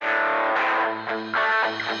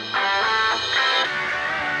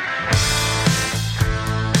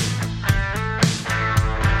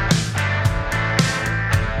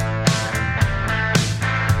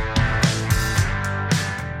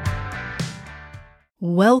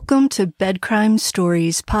Welcome to Bed Crime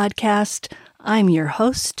Stories podcast. I'm your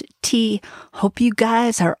host, T. Hope you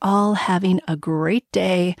guys are all having a great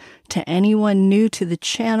day. To anyone new to the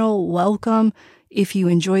channel, welcome. If you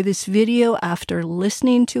enjoy this video after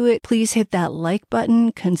listening to it, please hit that like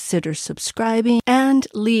button, consider subscribing, and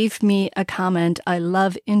leave me a comment. I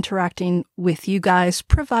love interacting with you guys,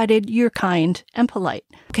 provided you're kind and polite.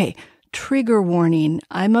 Okay. Trigger warning,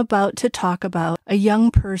 I'm about to talk about a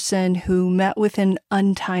young person who met with an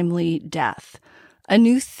untimely death. A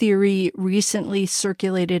new theory recently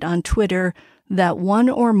circulated on Twitter that one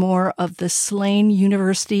or more of the slain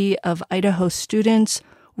University of Idaho students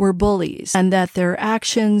were bullies and that their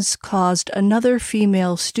actions caused another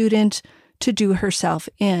female student to do herself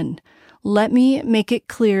in. Let me make it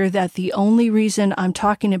clear that the only reason I'm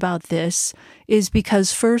talking about this is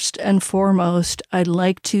because first and foremost, I'd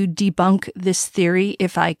like to debunk this theory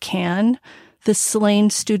if I can. The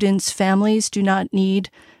slain students' families do not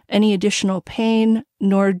need any additional pain,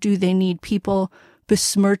 nor do they need people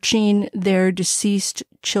besmirching their deceased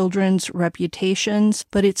children's reputations.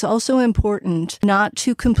 But it's also important not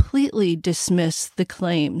to completely dismiss the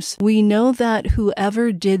claims. We know that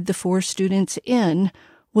whoever did the 4 students in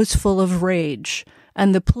was full of rage,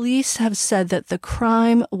 and the police have said that the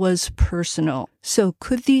crime was personal. So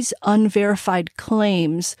could these unverified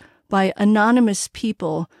claims by anonymous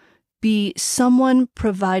people be someone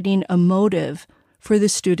providing a motive for the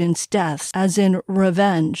students' deaths, as in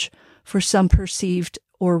revenge for some perceived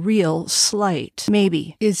or real slight?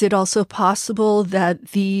 Maybe. Is it also possible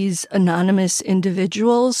that these anonymous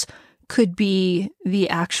individuals could be the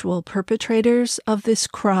actual perpetrators of this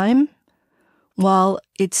crime? While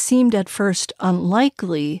it seemed at first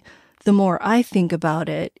unlikely, the more I think about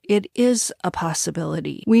it, it is a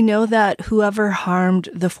possibility. We know that whoever harmed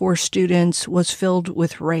the 4 students was filled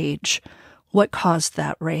with rage. What caused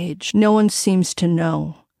that rage? No one seems to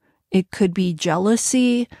know. It could be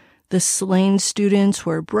jealousy. The slain students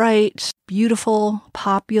were bright, beautiful,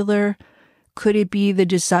 popular. Could it be the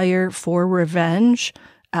desire for revenge?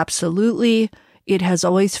 Absolutely. It has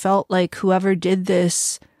always felt like whoever did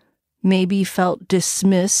this maybe felt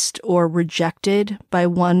dismissed or rejected by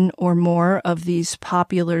one or more of these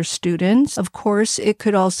popular students. Of course, it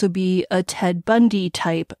could also be a Ted Bundy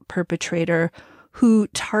type perpetrator who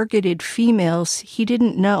targeted females he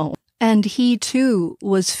didn't know. And he too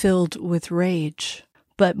was filled with rage.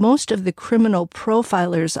 But most of the criminal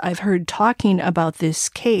profilers I've heard talking about this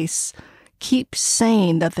case keep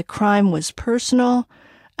saying that the crime was personal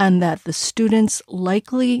and that the students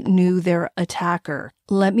likely knew their attacker.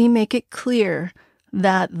 Let me make it clear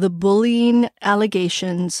that the bullying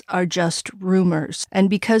allegations are just rumors, and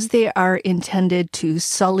because they are intended to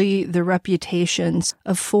sully the reputations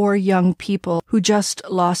of 4 young people who just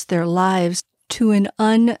lost their lives to an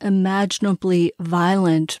unimaginably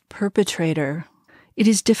violent perpetrator, it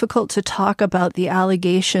is difficult to talk about the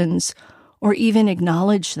allegations or even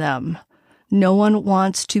acknowledge them. No one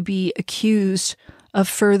wants to be accused of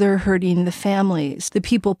further hurting the families. The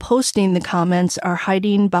people posting the comments are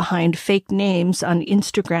hiding behind fake names on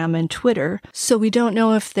Instagram and Twitter, so we don't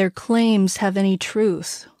know if their claims have any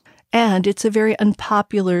truth. And it's a very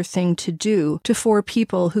unpopular thing to do to 4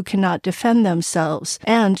 people who cannot defend themselves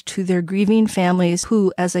and to their grieving families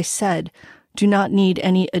who, as I said, do not need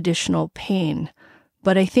any additional pain.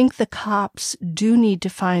 But I think the cops do need to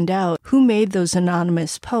find out who made those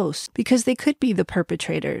anonymous posts, because they could be the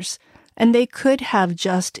perpetrators. And they could have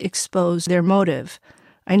just exposed their motive.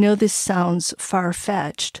 I know this sounds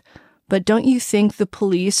far-fetched, but don't you think the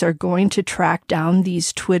police are going to track down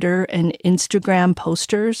these Twitter and Instagram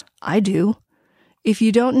posters? I do. If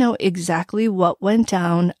you don't know exactly what went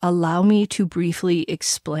down, allow me to briefly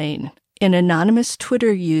explain. An anonymous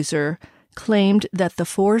Twitter user claimed that the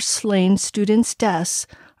 4 slain students' deaths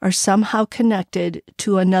are somehow connected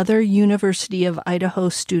to another University of Idaho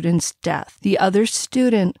student's death. The other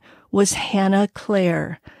student was Hannah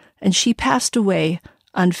Claire, and she passed away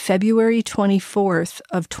on February 24th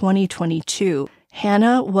of 2022.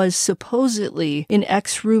 Hannah was supposedly an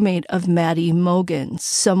ex-roommate of Maddie Mogan's,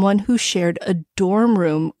 someone who shared a dorm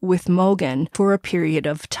room with Mogan for a period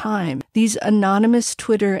of time. These anonymous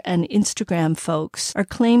Twitter and Instagram folks are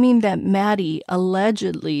claiming that Maddie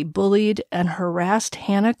allegedly bullied and harassed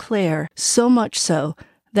Hannah Claire, so much so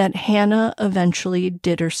that Hannah eventually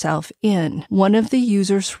did herself in. One of the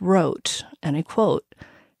users wrote, and I quote,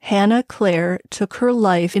 "Hannah Claire took her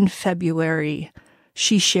life in February.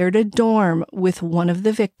 She shared a dorm with one of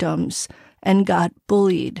the victims and got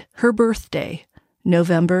bullied. Her birthday,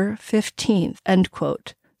 November 15th, end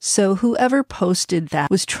quote. So whoever posted that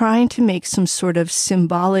was trying to make some sort of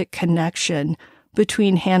symbolic connection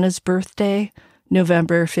between Hannah's birthday,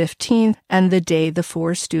 November 15th, and the day the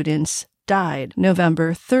 4 students died,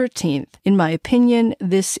 November 13th. In my opinion,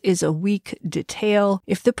 this is a weak detail.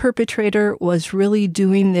 If the perpetrator was really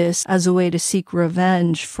doing this as a way to seek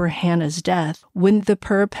revenge for Hannah's death, wouldn't the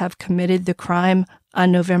perp have committed the crime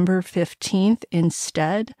on November 15th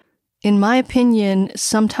instead? In my opinion,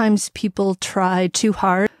 sometimes people try too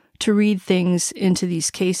hard to read things into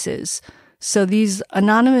these cases. So these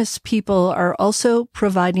anonymous people are also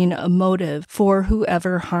providing a motive for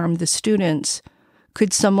whoever harmed the students.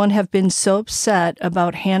 Could someone have been so upset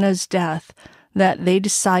about Hannah's death that they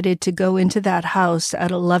decided to go into that house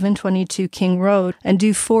at 1122 King Road and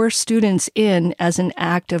do 4 students in as an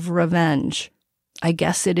act of revenge? I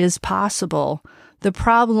guess it is possible. The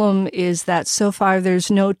problem is that so far there's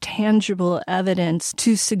no tangible evidence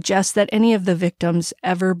to suggest that any of the victims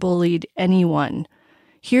ever bullied anyone.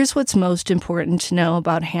 Here's what's most important to know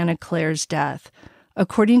about Hannah Clare's death.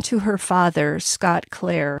 According to her father, Scott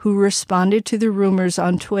Clare, who responded to the rumors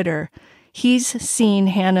on Twitter, he's seen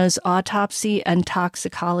Hannah's autopsy and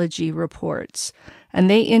toxicology reports, and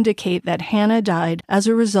they indicate that Hannah died as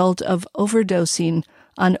a result of overdosing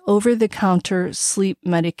on over-the-counter sleep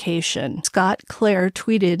medication. Scott Clare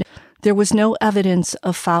tweeted, "There was no evidence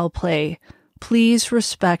of foul play. Please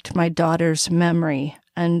respect my daughter's memory."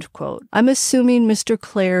 End quote. I'm assuming Mr.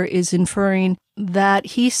 Clare is inferring that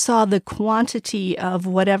he saw the quantity of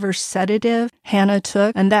whatever sedative Hannah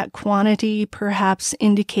took, and that quantity perhaps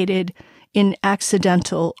indicated an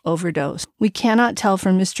accidental overdose. We cannot tell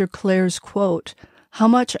from Mr. Clare's quote how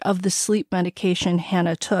much of the sleep medication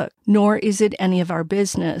Hannah took, nor is it any of our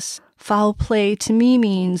business. Foul play to me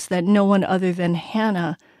means that no one other than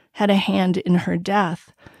Hannah had a hand in her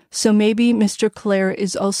death. So maybe Mr. Clare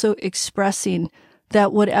is also expressing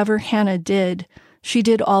that whatever Hannah did, she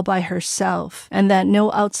did all by herself, and that no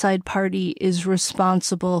outside party is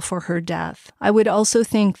responsible for her death. I would also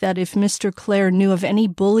think that if Mr. Clare knew of any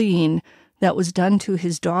bullying that was done to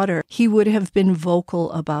his daughter, he would have been vocal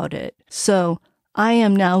about it. So I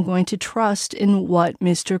am now going to trust in what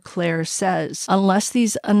Mr. Clare says. Unless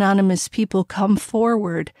these anonymous people come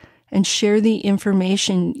forward and share the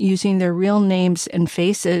information using their real names and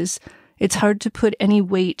faces, it's hard to put any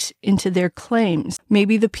weight into their claims.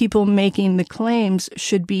 Maybe the people making the claims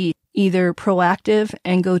should be either proactive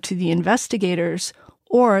and go to the investigators,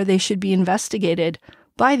 or they should be investigated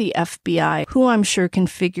by the FBI, who I'm sure can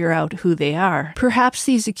figure out who they are. Perhaps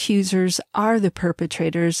these accusers are the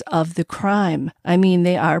perpetrators of the crime. I mean,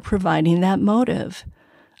 they are providing that motive.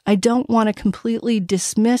 I don't want to completely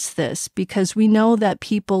dismiss this because we know that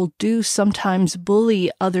people do sometimes bully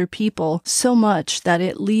other people so much that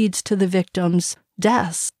it leads to the victim's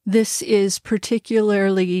deaths. This is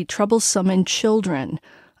particularly troublesome in children.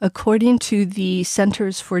 According to the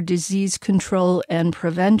Centers for Disease Control and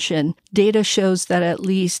Prevention, data shows that at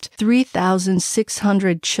least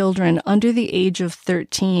 3,600 children under the age of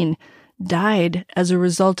 13 died as a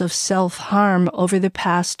result of self-harm over the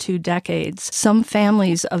past 2 decades. Some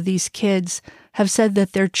families of these kids have said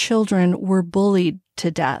that their children were bullied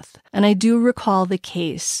to death. And I do recall the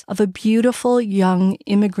case of a beautiful young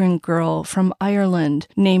immigrant girl from Ireland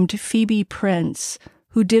named Phoebe Prince,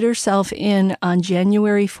 who did herself in on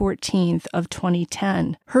January 14th of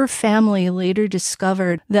 2010. Her family later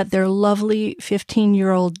discovered that their lovely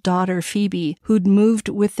 15-year-old daughter Phoebe, who'd moved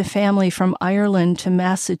with the family from Ireland to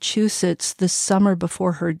Massachusetts the summer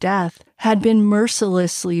before her death, had been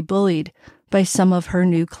mercilessly bullied by some of her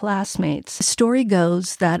new classmates. The story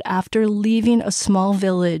goes that after leaving a small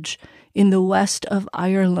village in the west of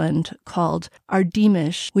Ireland called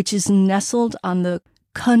Ardimish, which is nestled on the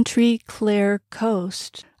Country Clare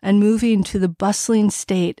coast, and moving to the bustling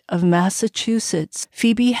state of Massachusetts,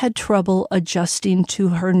 Phoebe had trouble adjusting to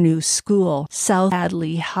her new school, South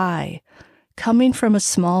Hadley High. Coming from a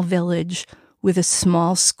small village with a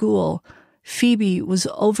small school, Phoebe was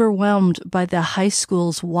overwhelmed by the high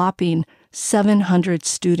school's whopping 700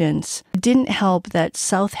 students. It didn't help that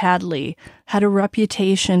South Hadley had a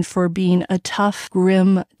reputation for being a tough,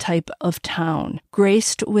 grim type of town.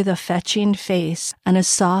 Graced with a fetching face and a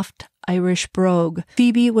soft Irish brogue,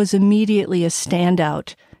 Phoebe was immediately a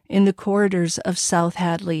standout in the corridors of South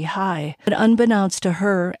Hadley High. But unbeknownst to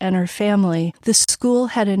her and her family, the school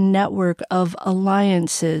had a network of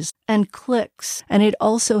alliances and cliques, and it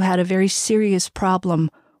also had a very serious problem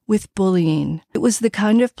with bullying. It was the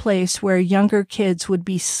kind of place where younger kids would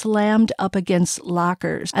be slammed up against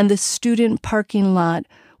lockers, and the student parking lot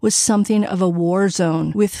was something of a war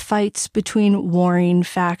zone with fights between warring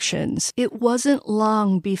factions. It wasn't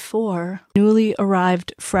long before newly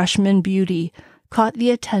arrived freshman beauty caught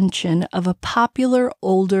the attention of a popular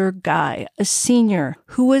older guy, a senior,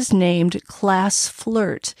 who was named Class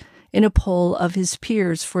Flirt in a poll of his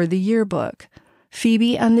peers for the yearbook.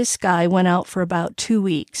 Phoebe and this guy went out for about 2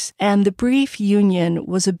 weeks, and the brief union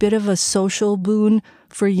was a bit of a social boon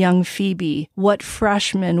for young Phoebe. What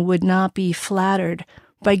freshman would not be flattered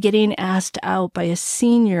by getting asked out by a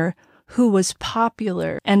senior who was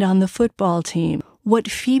popular and on the football team?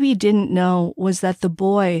 What Phoebe didn't know was that the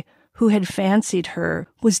boy who had fancied her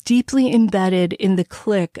was deeply embedded in the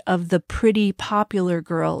clique of the pretty popular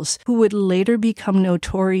girls who would later become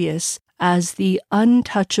notorious as the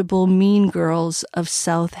untouchable mean girls of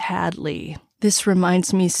South Hadley. This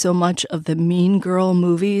reminds me so much of the Mean Girl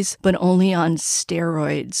movies, but only on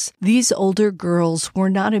steroids. These older girls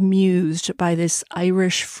were not amused by this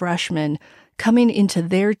Irish freshman coming into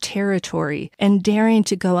their territory and daring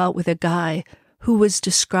to go out with a guy who was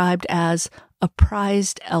described as a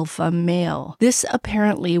prized alpha male. This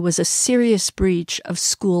apparently was a serious breach of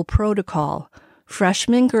school protocol.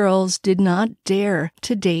 Freshman girls did not dare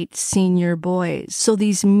to date senior boys, so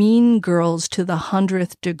these mean girls to the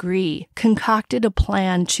 100th degree concocted a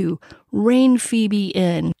plan to rein Phoebe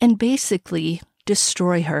in and basically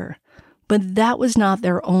destroy her. But that was not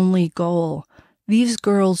their only goal. These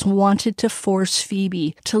girls wanted to force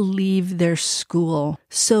Phoebe to leave their school.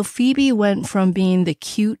 So Phoebe went from being the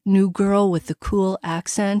cute new girl with the cool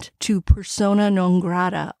accent to persona non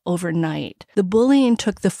grata overnight. The bullying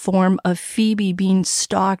took the form of Phoebe being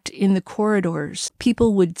stalked in the corridors.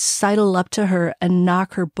 People would sidle up to her and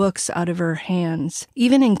knock her books out of her hands.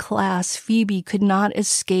 Even in class, Phoebe could not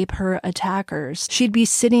escape her attackers. She'd be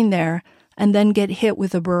sitting there and then get hit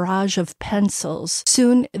with a barrage of pencils.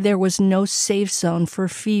 Soon, there was no safe zone for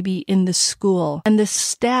Phoebe in the school, and the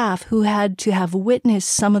staff who had to have witnessed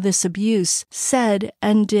some of this abuse said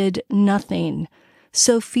and did nothing.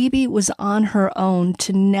 So Phoebe was on her own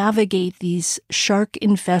to navigate these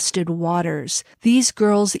shark-infested waters. These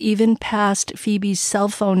girls even passed Phoebe's cell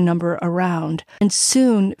phone number around, and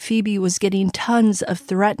soon Phoebe was getting tons of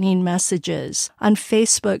threatening messages. On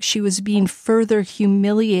Facebook, she was being further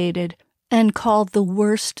humiliated and called the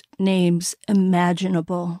worst names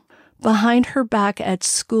imaginable. Behind her back at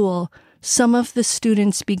school, some of the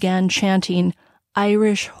students began chanting,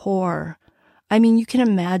 "Irish whore." I mean, you can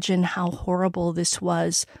imagine how horrible this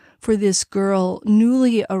was for this girl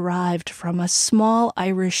newly arrived from a small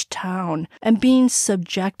Irish town and being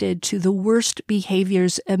subjected to the worst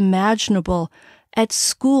behaviors imaginable at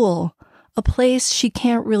school, a place she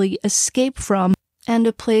can't really escape from, and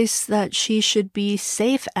a place that she should be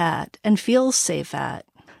safe at and feel safe at.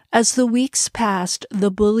 As the weeks passed,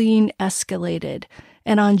 the bullying escalated,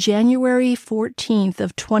 and on January 14th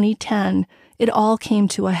of 2010, it all came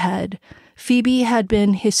to a head. Phoebe had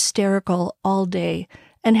been hysterical all day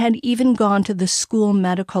and had even gone to the school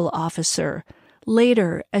medical officer.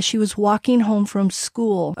 Later, as she was walking home from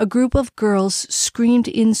school, a group of girls screamed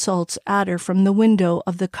insults at her from the window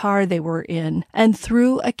of the car they were in and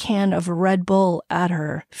threw a can of Red Bull at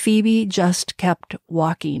her. Phoebe just kept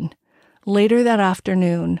walking. Later that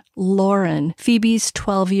afternoon, Lauren, Phoebe's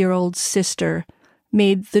 12-year-old sister,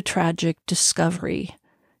 made the tragic discovery.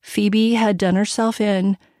 Phoebe had done herself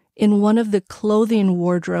in one of the clothing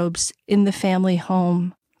wardrobes in the family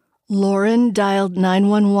home. Lauren dialed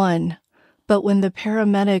 911. But when the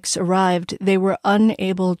paramedics arrived, they were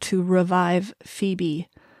unable to revive Phoebe.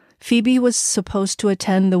 Phoebe was supposed to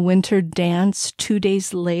attend the winter dance 2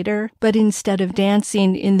 days later, but instead of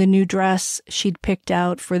dancing in the new dress she'd picked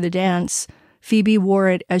out for the dance, Phoebe wore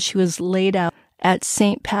it as she was laid out at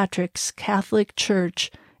St. Patrick's Catholic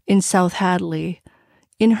Church in South Hadley.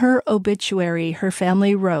 In her obituary, her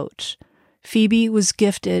family wrote, "Phoebe was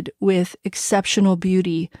gifted with exceptional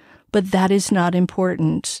beauty, but that is not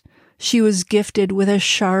important. She was gifted with a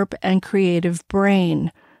sharp and creative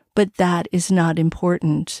brain, but that is not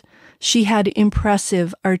important. She had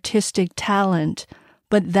impressive artistic talent,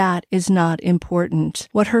 but that is not important.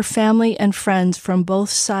 What her family and friends from both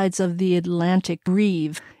sides of the Atlantic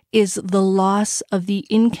grieve is the loss of the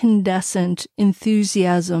incandescent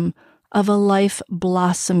enthusiasm of a life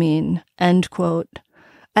blossoming," end quote.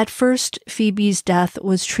 At first, Phoebe's death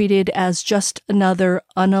was treated as just another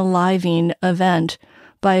unaliving event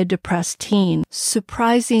by a depressed teen.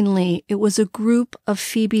 Surprisingly, it was a group of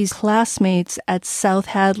Phoebe's classmates at South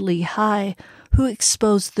Hadley High who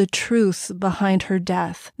exposed the truth behind her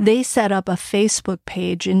death. They set up a Facebook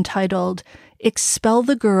page entitled, "Expel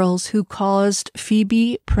the Girls Who Caused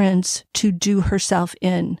Phoebe Prince to Do Herself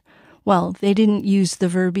In." Well, they didn't use the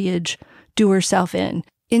verbiage, "do herself in."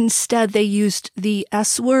 Instead, they used the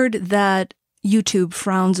S word that YouTube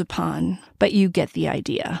frowns upon, but you get the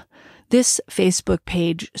idea. This Facebook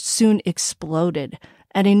page soon exploded,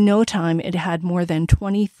 and in no time it had more than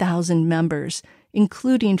 20,000 members,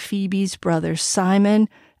 including Phoebe's brother Simon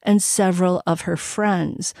and several of her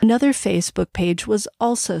friends. Another Facebook page was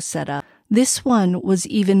also set up. This one was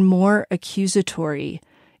even more accusatory.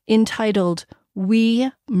 Entitled,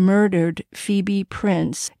 "We Murdered Phoebe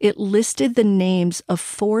Prince," it listed the names of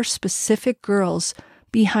 4 specific girls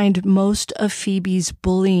behind most of Phoebe's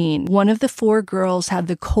bullying. One of the 4 girls had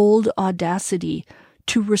the cold audacity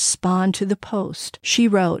to respond to the post. She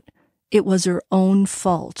wrote, "It was her own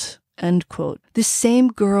fault." End quote. The same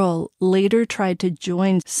girl later tried to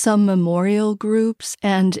join some memorial groups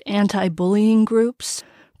and anti-bullying groups,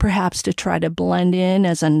 perhaps to try to blend in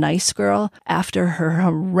as a nice girl after her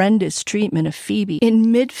horrendous treatment of Phoebe.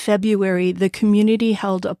 In mid-February, the community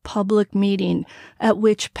held a public meeting at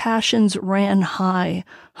which passions ran high.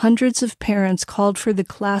 Hundreds of parents called for the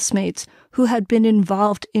classmates who had been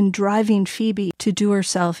involved in driving Phoebe to do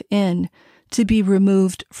herself in to be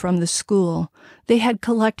removed from the school. They had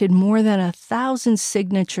collected more than 1,000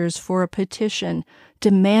 signatures for a petition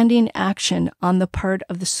demanding action on the part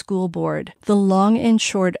of the school board. The long and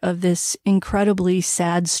short of this incredibly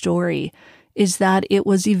sad story is that it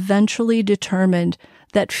was eventually determined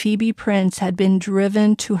that Phoebe Prince had been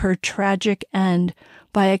driven to her tragic end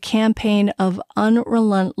by a campaign of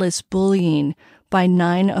unrelentless bullying by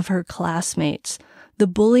 9 of her classmates. The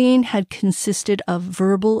bullying had consisted of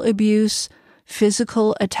verbal abuse,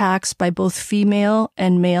 physical attacks by both female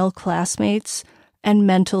and male classmates, and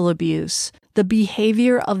mental abuse. The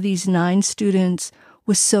behavior of these 9 students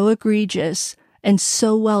was so egregious and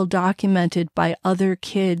so well documented by other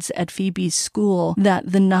kids at Phoebe's school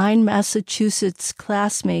that the 9 Massachusetts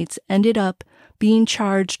classmates ended up being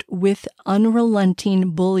charged with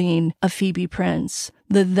unrelenting bullying of Phoebe Prince.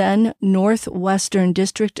 The then Northwestern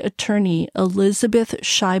District Attorney Elizabeth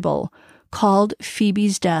Scheibel called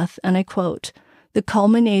Phoebe's death, and I quote, "the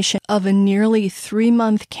culmination of a nearly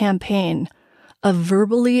 3-month campaign of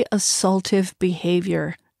verbally assaultive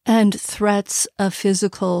behavior and threats of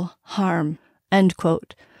physical harm." End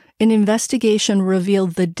quote. An investigation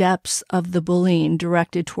revealed the depths of the bullying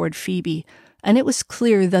directed toward Phoebe, and it was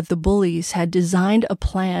clear that the bullies had designed a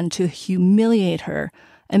plan to humiliate her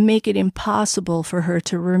and make it impossible for her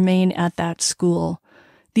to remain at that school.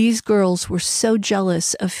 These girls were so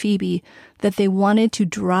jealous of Phoebe that they wanted to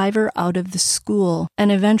drive her out of the school, and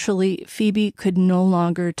eventually Phoebe could no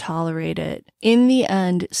longer tolerate it. In the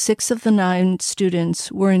end, 6 of the 9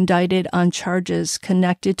 students were indicted on charges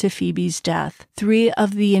connected to Phoebe's death. 3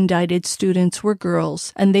 of the indicted students were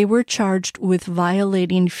girls, and they were charged with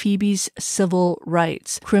violating Phoebe's civil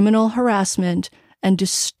rights, criminal harassment, and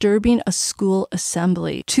disturbing a school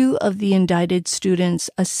assembly. 2 of the indicted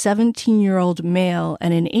students, a 17-year-old male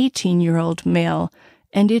and an 18-year-old male,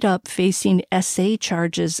 ended up facing SA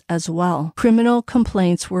charges as well. Criminal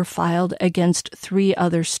complaints were filed against 3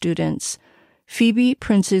 other students. Phoebe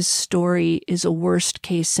Prince's story is a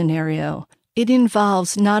worst-case scenario. It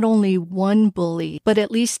involves not only one bully, but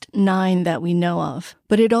at least 9 that we know of.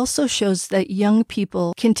 But it also shows that young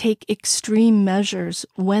people can take extreme measures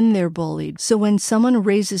when they're bullied. So when someone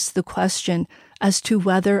raises the question as to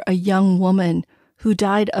whether a young woman who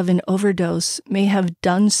died of an overdose may have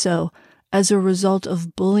done so as a result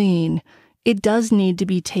of bullying, it does need to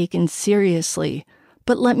be taken seriously.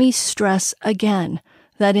 But let me stress again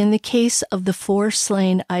that in the case of the 4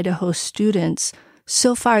 slain Idaho students,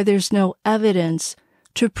 so far there's no evidence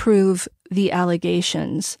to prove the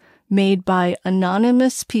allegations made by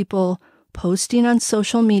anonymous people posting on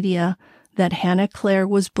social media that Hannah Claire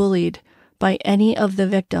was bullied by any of the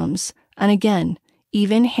victims. And again,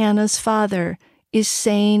 even Hannah's father is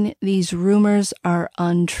saying these rumors are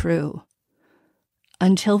untrue.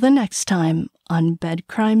 Until the next time on Bed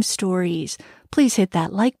Crime Stories, please hit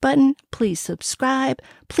that like button, please subscribe,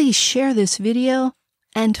 please share this video,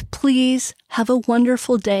 and please have a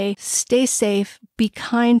wonderful day. Stay safe, be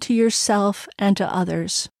kind to yourself and to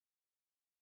others.